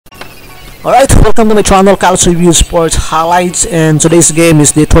Alright, welcome to my channel, Cal's Review Sports Highlights, and today's game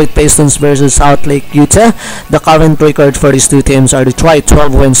is Detroit Pistons versus Salt Lake, Utah. The current record for these two teams are Detroit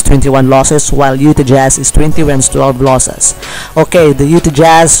 12 wins, 21 losses, while Utah Jazz is 20 wins, 12 losses. Okay, the Utah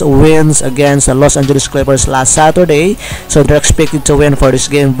Jazz wins against the Los Angeles Clippers last Saturday, so they're expected to win for this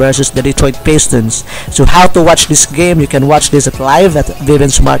game versus the Detroit Pistons. So how to watch this game? You can watch this live at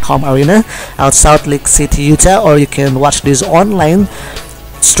Vivint Smart Home Arena out Salt Lake City, Utah, or you can watch this online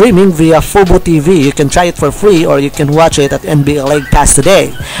streaming via Fubo TV. You can try it for free or you can watch it at NBA League Pass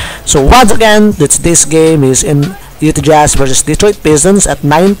today. So once again, this game is in Utah Jazz versus Detroit Pistons at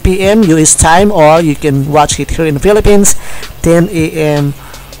 9 p.m. US time, or you can watch it here in the Philippines 10 a.m.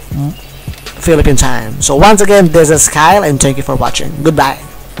 Philippine time. So once again, this is Kyle and thank you for watching. Goodbye.